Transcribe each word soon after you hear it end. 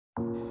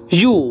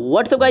You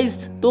WhatsApp guys,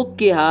 तो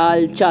क्या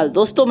हाल चाल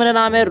दोस्तों। मेरा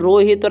नाम है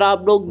रोहित और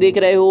आप लोग देख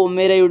रहे हो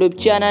मेरा यूट्यूब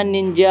चैनल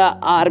निंजा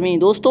आर्मी।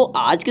 दोस्तों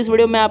आज की इस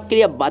वीडियो में आपके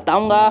लिए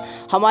बताऊंगा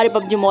हमारे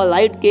पबजी मोबाइल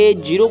लाइट के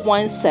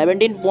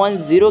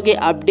 0.17.0 के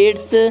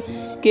अपडेट्स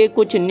के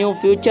कुछ न्यू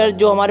फीचर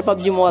जो हमारे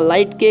पबजी मोबाइल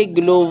लाइट के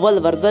ग्लोबल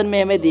वर्जन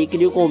में हमें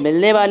देखने को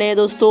मिलने वाले हैं।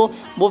 दोस्तों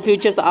वो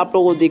फीचर्स आप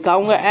लोगों को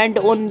दिखाऊंगा एंड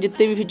उन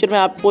जितने भी फीचर मैं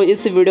आपको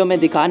इस वीडियो में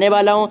दिखाने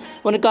वाला हूं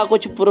उनका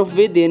कुछ प्रूफ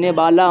भी देने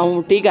वाला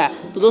हूं, ठीक है।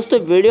 तो दोस्तों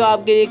वीडियो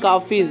आपके लिए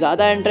काफ़ी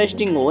ज़्यादा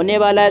इंटरेस्टिंग होने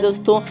वाला है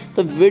दोस्तों,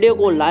 तो वीडियो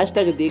को लास्ट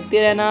तक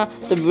देखते रहना।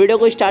 तो वीडियो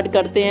को स्टार्ट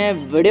करते हैं।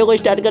 वीडियो को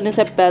स्टार्ट करने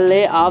से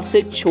पहले आपसे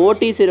एक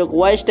छोटी सी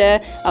रिक्वेस्ट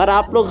है, अगर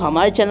आप लोग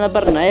हमारे चैनल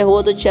पर नए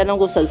हो तो चैनल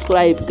को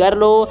सब्सक्राइब कर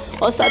लो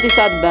और साथ ही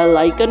साथ बेल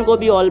आइकन को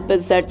भी ऑल पे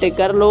सेट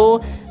कर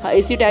लो।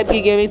 इसी टाइप की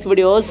गेमिंग्स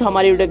वीडियोस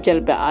हमारे यूट्यूब चैनल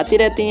पे आती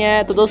रहती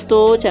हैं, तो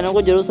दोस्तों चैनल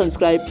को जरूर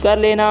सब्सक्राइब कर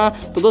लेना।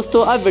 तो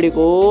दोस्तों अब वीडियो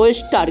को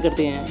स्टार्ट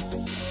करते हैं।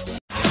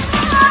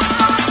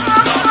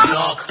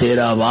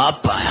 तेरा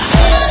बाप आया।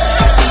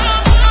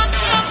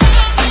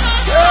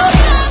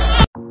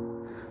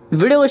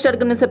 वीडियो को स्टार्ट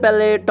करने से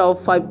पहले टॉप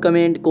 5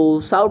 कमेंट को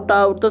शाउट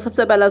आउट। तो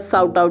सबसे पहला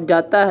शाउट आउट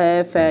जाता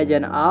है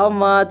फैजन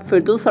अहमद,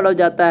 फिर दूसरा शाउट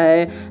जाता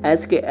है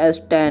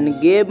SKS10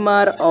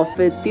 गेमर और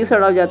फिर तीसरा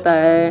शाउट जाता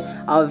है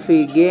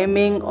अफी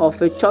गेमिंग और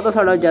फिर चौथा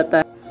शाउट जाता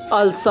है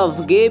अलसफ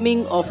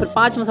गेमिंग और फिर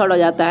पांचवा शाउट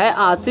जाता है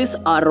आशीष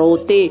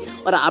अरोते।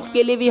 और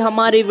आपके लिए भी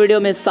हमारी वीडियो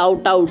में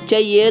शाउट आउट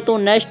चाहिए तो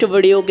नेक्स्ट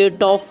वीडियो के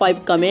टॉप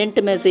 5 कमेंट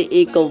में से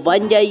एक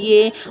बन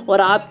जाइए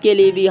और आपके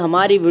लिए भी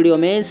हमारी वीडियो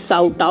में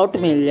शाउट आउट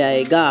मिल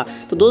जाएगा।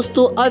 तो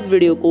दोस्तों अब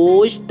वीडियो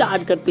को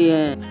स्टार्ट करते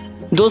हैं।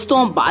 दोस्तों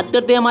हम बात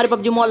करते हैं हमारे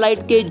पबजी मोबाइल लाइट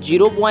के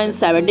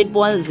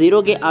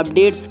 0.17.0 के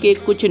अपडेट्स के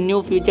कुछ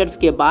न्यू फीचर्स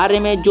के बारे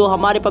में जो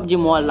हमारे पबजी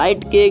मोबाइल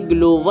लाइट के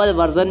ग्लोबल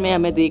वर्जन में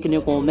हमें देखने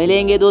को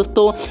मिलेंगे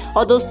दोस्तों।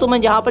 और दोस्तों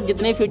मैं जहां पर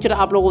जितने फीचर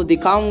आप लोगों को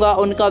दिखाऊंगा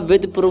उनका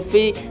विद प्रूफ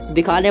ही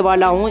दिखाने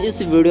वाला हूं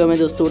इस वीडियो में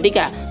दोस्तों, ठीक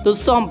है।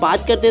 दोस्तों हम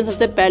बात करते हैं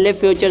सबसे पहले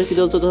फीचर की।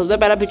 दोस्तों सबसे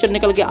पहला फीचर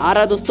निकल के आ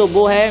रहा है दोस्तों,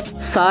 वो है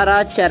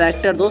सारा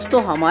कैरेक्टर।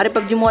 दोस्तों हमारे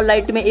पबजी मोबाइल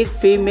लाइट में एक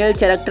फीमेल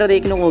कैरेक्टर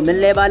देखने को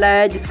मिलने वाला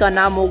है जिसका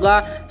नाम होगा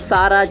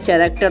सारा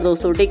कैरेक्टर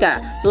दोस्तों, ठीक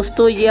है।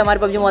 दोस्तों ये हमारे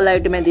पबजी मोबाइल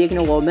लाइट में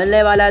देखने को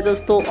मिलने वाला है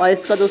दोस्तों। और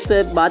इसका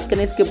दोस्तों बात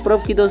करें इसके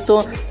प्रूफ की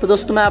दोस्तों, तो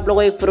दोस्तों मैं आप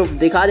लोगों को एक प्रूफ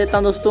दिखा देता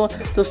हूं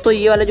दोस्तों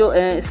ये वाला जो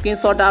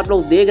स्क्रीनशॉट आप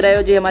लोग देख रहे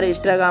हो जो हमारे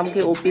इंस्टाग्राम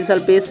के ऑफिशियल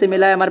पेज से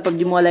मिला है, हमारे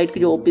पबजी मोबाइल लाइट की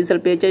जो ऑफिशियल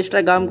पेज है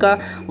इंस्टाग्राम का,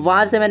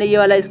 वहां से मैंने ये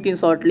वाला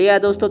स्क्रीनशॉट लिया है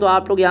दोस्तों। तो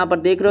आप लोग यहाँ पर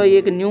देख रहे हो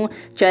एक न्यू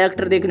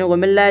कैरेक्टर देखने को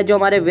मिल रहा है जो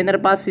हमारे विनर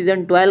पास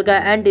सीजन 12 का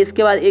है। एंड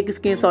इसके बाद एक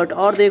स्क्रीनशॉट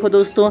और देखो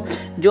दोस्तों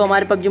जो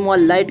हमारे पबजी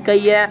मोबाइल लाइट का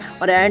ही है।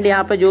 और एंड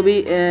यहाँ पर जो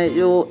भी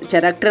जो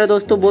कैरेक्टर है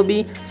दोस्तों वो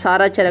भी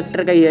सारा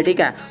कैरेक्टर का ही है, ठीक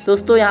है।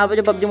 दोस्तों यहाँ पे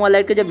जो पबजी मोबाइल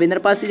लाइट का जब विनर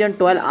पास सीजन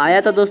 12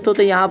 आया था दोस्तों,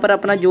 तो यहाँ पर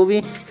अपना जो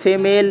भी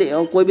फीमेल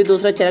कोई भी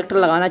दूसरा कैरेक्टर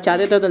लगाना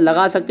चाहते थे तो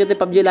लगा सकते थे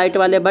पबजी लाइट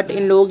वाले, बट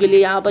इन लोगों के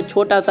लिए यहाँ पर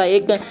छोटा सा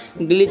एक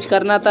ग्लिच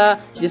करना था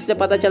जिससे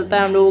पता चलता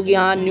है हम लोगों की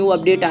यहाँ न्यू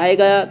अपडेट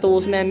आएगा तो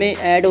उसमें हमें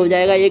ऐड हो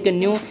जाएगा एक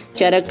न्यू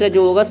कैरेक्टर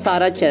जो होगा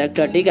सारा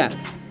कैरेक्टर, ठीक है।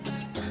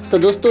 तो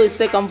दोस्तों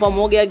इससे कंफर्म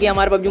हो गया कि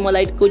हमारे पबजी मोबाइल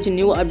लाइट कुछ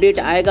न्यू अपडेट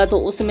आएगा तो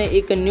उसमें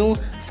एक न्यू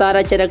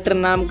सारा कैरेक्टर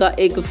नाम का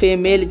एक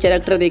फीमेल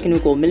कैरेक्टर देखने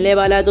को मिलने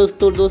वाला है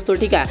दोस्तों,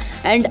 ठीक है।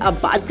 एंड अब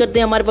बात करते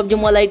हैं हमारे पबजी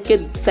मोबाइल लाइट के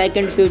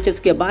सेकंड फीचर्स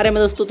के बारे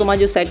में दोस्तों। तो हमारा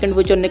जो सेकंड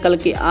फीचर निकल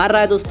के आ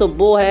रहा है दोस्तों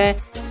वो है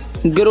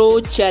ग्रो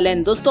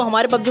चैलेंज। दोस्तों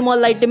हमारे पबजी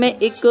मोबाइल लाइट में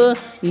एक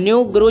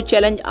न्यू ग्रो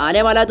चैलेंज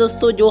आने वाला है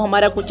दोस्तों जो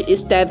हमारा कुछ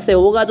इस टाइप से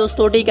होगा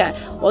दोस्तों, ठीक है।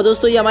 और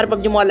दोस्तों ये हमारे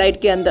पबजी मोबाइल लाइट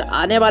के अंदर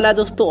आने वाला है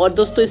दोस्तों। और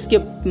दोस्तों इसके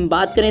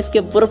बात करें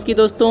इसके प्रूफ की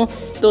दोस्तों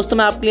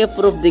मैं आपके लिए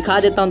प्रूफ दिखा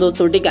देता हूं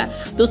दोस्तों, ठीक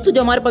है। दोस्तों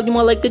जो हमारे पबजी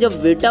मोबाइल लाइट का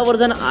जब बेटा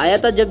वर्जन आया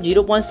था, जब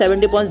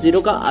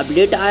 0.17.0 का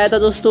अपडेट आया था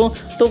दोस्तों,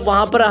 तो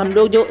वहाँ पर हम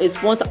लोग जो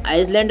स्पॉन्स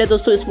आइसलैंड है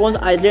दोस्तों, स्पॉन्स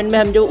आइसलैंड में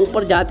हम जो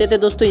ऊपर जाते थे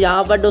दोस्तों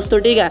यहाँ पर दोस्तों,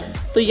 ठीक है।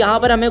 तो यहाँ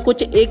पर हमें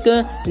कुछ एक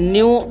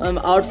न्यू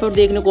आउटफिट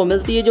देखने को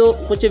मिलती है जो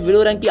कुछ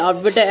ब्लू रंग की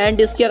आउटफिट है।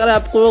 एंड इसके अगर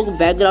आपको लोग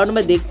बैकग्राउंड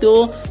में देखते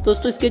हो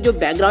दोस्तों, इसके जो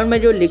बैकग्राउंड में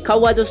जो लिखा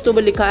हुआ है दोस्तों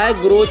वो लिखा है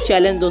ग्रो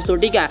चैलेंज दोस्तों,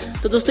 ठीक है।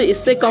 तो दोस्तों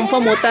इससे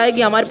कंफर्म होता है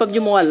कि हमारे पबजी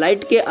मोबाइल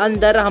लाइट के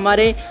अंदर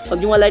हमारे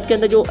पबजी मोबाइल लाइट के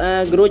अंदर जो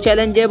ग्रो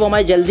चैलेंज है वो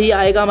हमारे जल्दी ही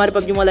आएगा हमारे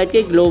पबजी मोबाइल लाइट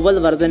के ग्लोबल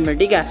वर्जन में,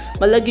 ठीक है।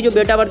 मतलब कि जो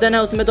बेटा वर्जन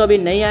है उसमें तो अभी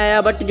नहीं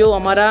आया, बट जो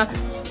हमारा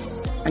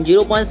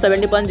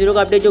 0.17.0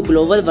 का अपडेट जो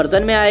ग्लोबल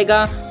वर्जन में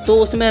आएगा तो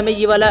उसमें हमें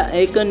ये वाला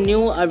एक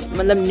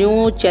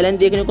न्यू चैलेंज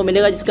देखने को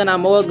मिलेगा जिसका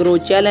नाम होगा ग्रो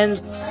चैलेंज।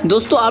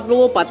 दोस्तों आप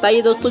लोगों को पता ही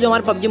है दोस्तों जो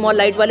हमारे पबजी मोबाइल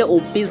लाइट वाले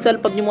ऑफिशियल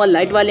पबजी मोबाइल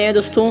लाइट वाले हैं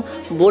दोस्तों,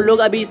 वो लोग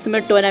अभी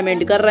इसमें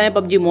टूर्नामेंट कर रहे हैं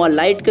पबजी मोबाइल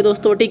लाइट के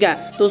दोस्तों, ठीक है।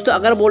 दोस्तों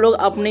अगर वो लोग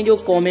अपनी जो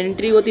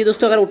कमेंट्री होती है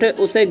दोस्तों अगर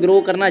उसे ग्रो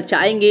करना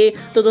चाहेंगे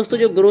तो दोस्तों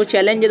जो ग्रो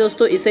चैलेंज है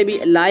दोस्तों इसे भी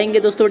लाएंगे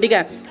दोस्तों, ठीक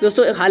है।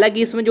 दोस्तों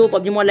हालांकि इसमें जो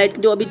पबजी मोबाइल लाइट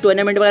जो अभी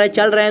टूर्नामेंट वगैरह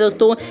चल रहे हैं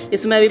दोस्तों,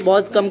 इसमें अभी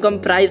बहुत कम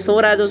प्राइस हो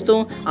रहा है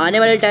दोस्तों। आने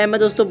वाले टाइम में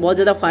दोस्तों बहुत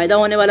ज़्यादा फायदा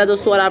होने वाला है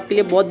दोस्तों। और आपके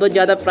लिए बहुत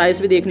ज़्यादा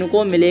प्राइस भी देखने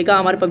को मिलेगा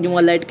हमारे पबजी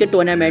मोबाइल लाइट के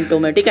टूर्नामेंटों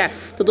में, ठीक है।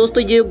 तो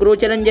दोस्तों ये ग्रो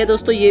चैलेंज है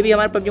दोस्तों, ये भी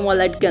हमारे पबजी मोबाइल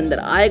लाइट के अंदर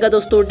आएगा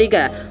दोस्तों, ठीक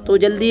है। तो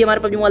जल्दी हमारे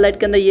पबजी मोबाइल लाइट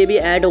के अंदर ये भी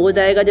ऐड हो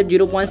जाएगा जब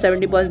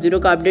 0.17.0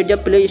 का अपडेट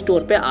जब प्ले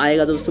स्टोर पे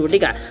आएगा दोस्तों,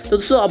 ठीक है। तो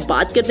दोस्तों अब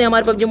बात करते हैं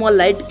हमारे पबजी मोबाइल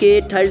लाइट के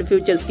थर्ड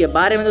फीचर्स के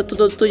बारे में।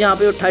 दोस्तों यहाँ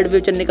पे जो थर्ड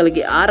फीचर निकल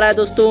के आ रहा है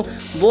दोस्तों,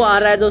 वो आ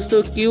रहा है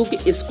दोस्तों quick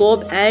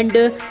scope and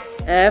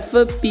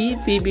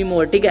FPP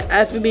mode, ठीक है,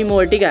 FPP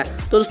मोड, ठीक है।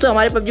 तो दोस्तों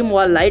हमारे पबजी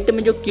मोबाइल लाइट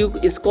में जो quick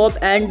scope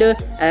and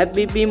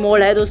FPP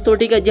mode है दोस्तों,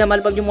 ठीक है, जो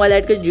हमारे पबजी मोबाइल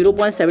लाइट के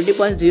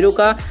 0.17.0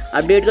 का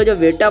अपडेट का जो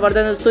बेटा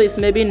वर्जन है दोस्तों,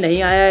 इसमें भी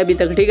नहीं आया है अभी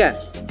तक, ठीक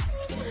है।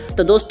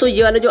 तो दोस्तों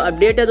ये वाला जो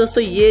अपडेट है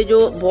दोस्तों, ये जो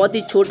बहुत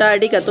ही छोटा है,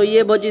 ठीक है। तो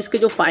ये बहुत इसके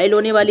जो फाइल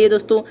होने वाली है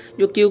दोस्तों,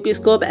 जो क्यूक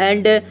स्कोप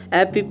एंड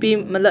FPP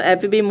मतलब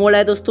FPP मोड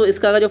है दोस्तों,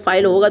 इसका जो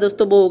फाइल होगा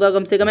दोस्तों वो होगा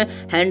कम से कम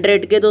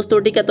 100 के दोस्तों,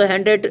 ठीक है। तो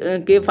 100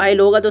 के फाइल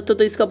होगा दोस्तों,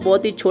 तो इसका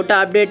बहुत ही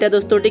छोटा अपडेट है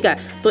दोस्तों, ठीक है।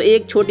 तो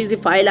एक छोटी सी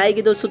फाइल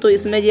आएगी दोस्तों, तो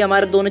इसमें ये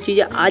हमारे दोनों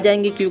चीज़ें आ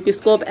जाएंगी, quick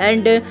scope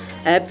and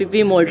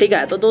FPP mode, ठीक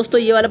है। तो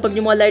दोस्तों ये वाला पबजी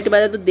मोबाइल लाइट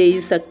वाला तो दे ही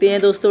सकते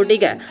हैं दोस्तों,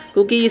 ठीक है,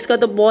 क्योंकि इसका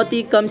तो बहुत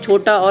ही कम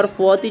छोटा और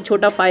बहुत ही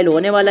छोटा फाइल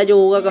होने वाला है, जो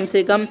होगा कम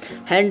से कम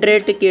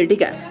 100 के,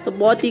 ठीक है। तो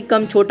बहुत ही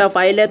कम छोटा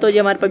फाइल है। तो ये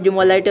हमारे पबजी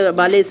मोबाइल लाइट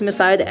वाले इसमें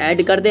शायद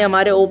ऐड कर दें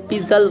हमारे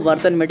ऑफिशियल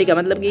वर्जन में, ठीक है।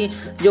 मतलब कि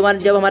जो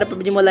जब हमारे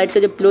पबजी मोबाइल लाइट का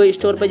जब प्ले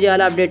स्टोर पर जो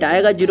वाला अपडेट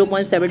आएगा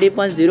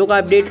 0.17.0 का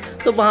अपडेट,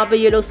 तो वहाँ पे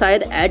ये लोग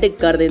शायद ऐड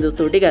कर दें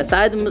दोस्तों, ठीक है।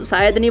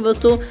 शायद नहीं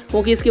दोस्तों,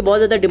 क्योंकि इसकी बहुत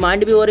ज़्यादा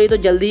डिमांड भी हो रही है,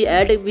 तो जल्दी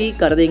ऐड भी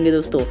कर देंगे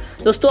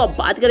दोस्तों। अब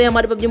बात करें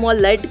हमारे पबजी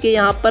मोबाइल लाइट के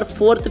यहाँ पर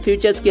फोर्थ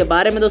फीचर्स के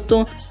बारे में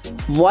दोस्तों,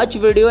 watch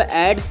video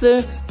ads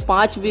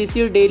 5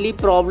 BC daily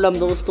problem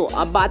दोस्तों।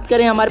 अब बात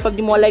करें हमारे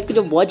पबजी मोबाइल लाइट की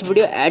जो वॉच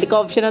वीडियो ऐड का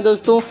ऑप्शन है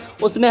दोस्तों,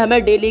 उसमें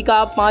हमें डेली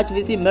का 5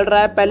 BC मिल रहा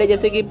है। पहले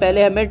जैसे कि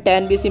पहले हमें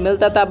 10 BC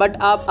मिलता था, बट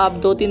अब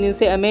 2-3 दिन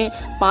से हमें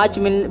 5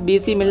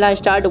 BC मिलना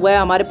स्टार्ट हुआ है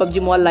हमारे पबजी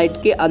मोबाइल लाइट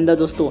के अंदर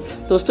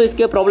दोस्तों।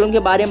 इसके प्रॉब्लम के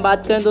बारे में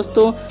बात करें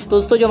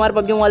दोस्तों जो हमारे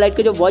पबजी मोबाइल लाइट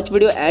के जो वॉच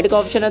वीडियो ऐड का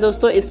ऑप्शन है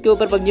दोस्तों, इसके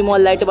ऊपर पबजी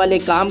मोबाइल लाइट वाले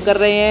काम कर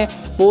रहे हैं।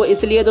 वो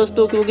इसलिए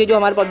दोस्तों क्योंकि जो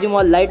हमारे पबजी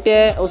मोबाइल लाइट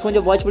है उसमें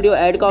जो वॉच वीडियो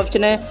ऐड का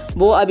ऑप्शन है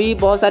वो अभी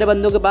बहुत सारे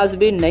बंदों के पास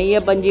भी नहीं है।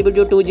 1 GB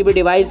जो 2 GB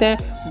डिवाइस हैं,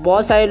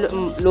 बहुत सारे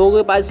लोगों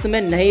के पास इसमें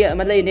नहीं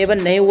मतलब इनेबल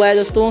नहीं हुआ है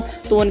दोस्तों।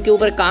 तो उनके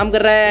ऊपर काम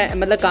कर रहे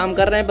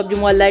हैं पबजी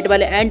मोबाइल लाइट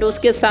वाले। एंड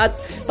उसके साथ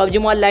पबजी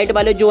मोबाइल लाइट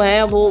वाले जो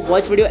हैं वो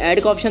वॉच वीडियो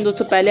ऐड का ऑप्शन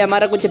दोस्तों, पहले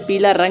हमारा कुछ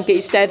पीला रंग के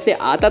इस टाइप से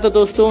आता था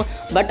दोस्तों,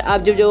 बट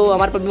अब जो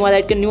हमारे पबजी मोबाइल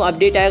लाइट के न्यू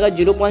अपडेट आएगा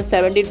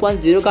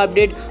 0.17.0 का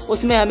अपडेट,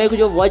 उसमें हमें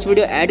जो वॉच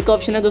वीडियो ऐड का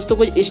ऑप्शन है दोस्तों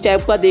कुछ इस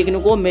टाइप का देखने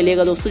को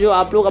मिलेगा दोस्तों, जो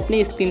आप लोग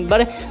अपनी स्क्रीन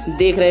पर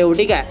देख रहे हो,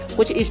 ठीक है,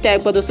 कुछ इस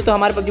टाइप का दोस्तों। तो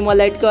हमारे पबजी मोबाइल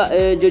लाइट का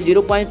जो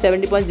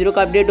 0.17.0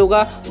 का अपडेट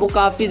होगा वो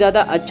काफ़ी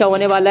ज़्यादा अच्छा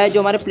होने वाला है, जो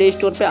हमारे प्ले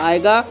स्टोर पे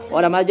आएगा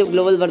और हमारे जो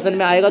ग्लोबल वर्जन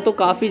में आएगा, तो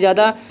काफ़ी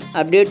ज़्यादा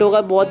अपडेट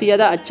होगा, बहुत ही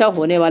ज़्यादा अच्छा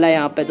होने वाला है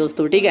यहाँ पे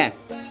दोस्तों, ठीक है।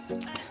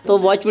 तो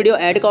वॉच वीडियो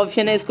ऐड का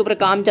ऑप्शन है, इसके ऊपर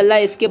काम चल रहा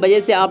है। इसके वजह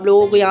से आप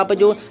लोगों को यहाँ पर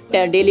जो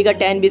डेली का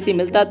 10 BC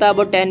मिलता था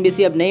वो 10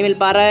 BC अब नहीं मिल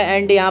पा रहा है।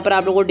 एंड यहाँ पर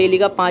आप लोगों को डेली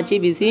का 5 ही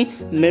BC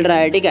मिल रहा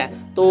है, ठीक है।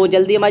 तो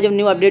जल्दी हमारा जब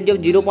न्यू अपडेट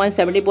जब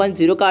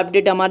 0.17.0 का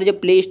अपडेट हमारे जब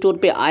प्ले स्टोर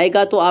पे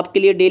आएगा, तो आपके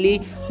लिए डेली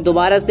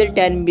दोबारा से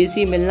 10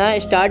 BC मिलना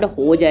स्टार्ट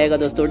हो जाएगा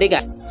दोस्तों, ठीक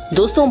है।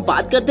 दोस्तों हम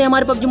बात करते हैं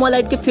हमारे पबजी मोबाइल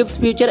लाइट के 5th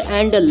feature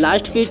and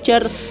last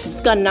feature,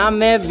 जिसका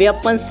नाम है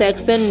weapon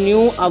section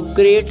new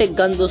upgrade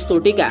gun दोस्तों,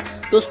 ठीक है।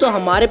 दोस्तों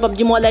हमारे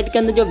पबजी मोबाइल लाइट के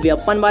अंदर जो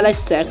वेपन वाला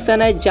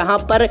सेक्शन है, जहां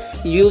पर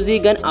यूजी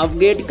गन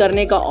अपग्रेड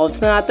करने का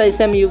ऑप्शन आता है,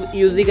 इससे हम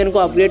यूजी गन को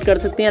अपग्रेड कर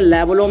सकते हैं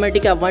लेवलों में,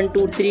 ठीक है, 1,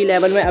 2, 3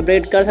 लेवल में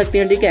अपग्रेड कर सकते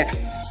हैं, ठीक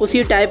है।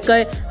 उसी टाइप का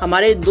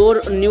हमारे 2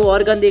 न्यू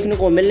और गन देखने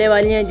को मिलने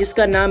वाली हैं,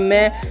 जिसका नाम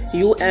है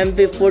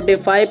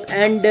UMP45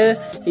 एंड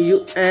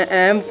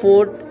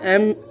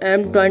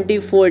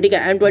M24, ठीक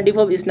है,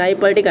 M24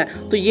 स्नाइपर, ठीक है।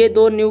 तो ये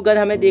 2 न्यू गन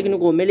हमें देखने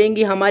को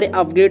मिलेंगी हमारे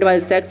अपग्रेड वाले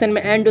सेक्शन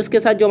में। एंड उसके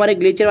साथ जो हमारे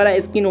ग्लिचर वाला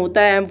स्किन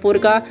होता है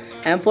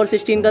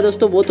M416 का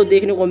दोस्तों, वो तो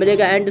देखने को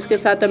मिलेगा। एंड उसके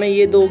साथ हमें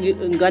ये 2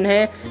 गन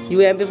है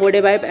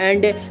UMP45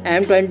 एंड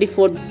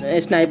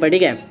M24 स्नाइपर,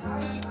 ठीक है।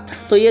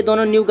 तो ये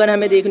दोनों न्यू गन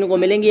हमें देखने को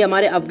मिलेंगी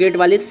हमारे अपग्रेड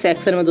वाले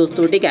सेक्शन में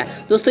दोस्तों, ठीक है।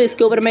 दोस्तों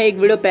इसके ऊपर मैं एक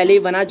वीडियो पहले ही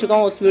बना चुका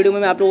हूँ, उस वीडियो में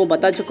मैं आप लोगों को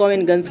बता चुका हूँ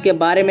इन गन्स के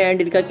बारे में,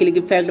 एंड इनका क्लिक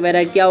इफेक्ट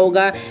वगैरह क्या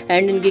होगा,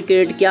 एंड इनकी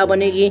क्रेडिट क्या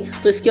बनेगी,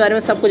 तो इसके बारे में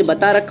सब कुछ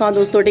बता रखा हूँ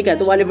दोस्तों, ठीक है।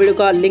 तो वाले वीडियो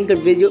का लिंक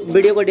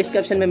वीडियो को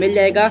डिस्क्रिप्शन में मिल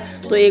जाएगा,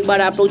 तो एक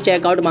बार आप लोग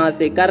चेकआउट वहाँ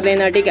से कर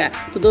लेना, ठीक है।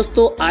 तो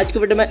दोस्तों आज की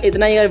वीडियो में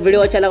इतना ही। अगर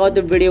वीडियो अच्छा लगा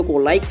तो वीडियो को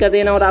लाइक कर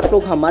देना, और आप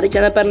लोग हमारे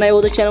चैनल पर नए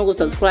हो तो चैनल को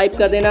सब्सक्राइब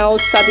कर देना, और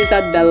साथ ही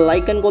साथ बेल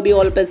आइकन को भी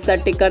ऑल पे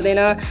सेट कर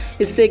देना।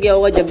 इससे क्या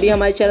होगा, जब भी हमारे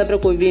चैनल पर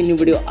कोई भी न्यू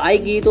वीडियो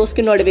आएगी तो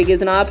उसकी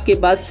नोटिफिकेशन आपके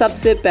पास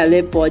सबसे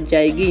पहले पहुंच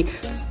जाएगी।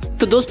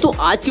 तो दोस्तों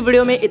आज की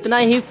वीडियो में इतना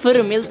ही,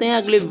 फिर मिलते हैं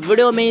अगले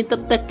वीडियो में।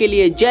 तब तक के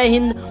लिए जय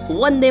Hind,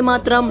 Vande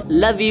Mataram,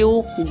 love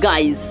you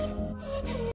guys.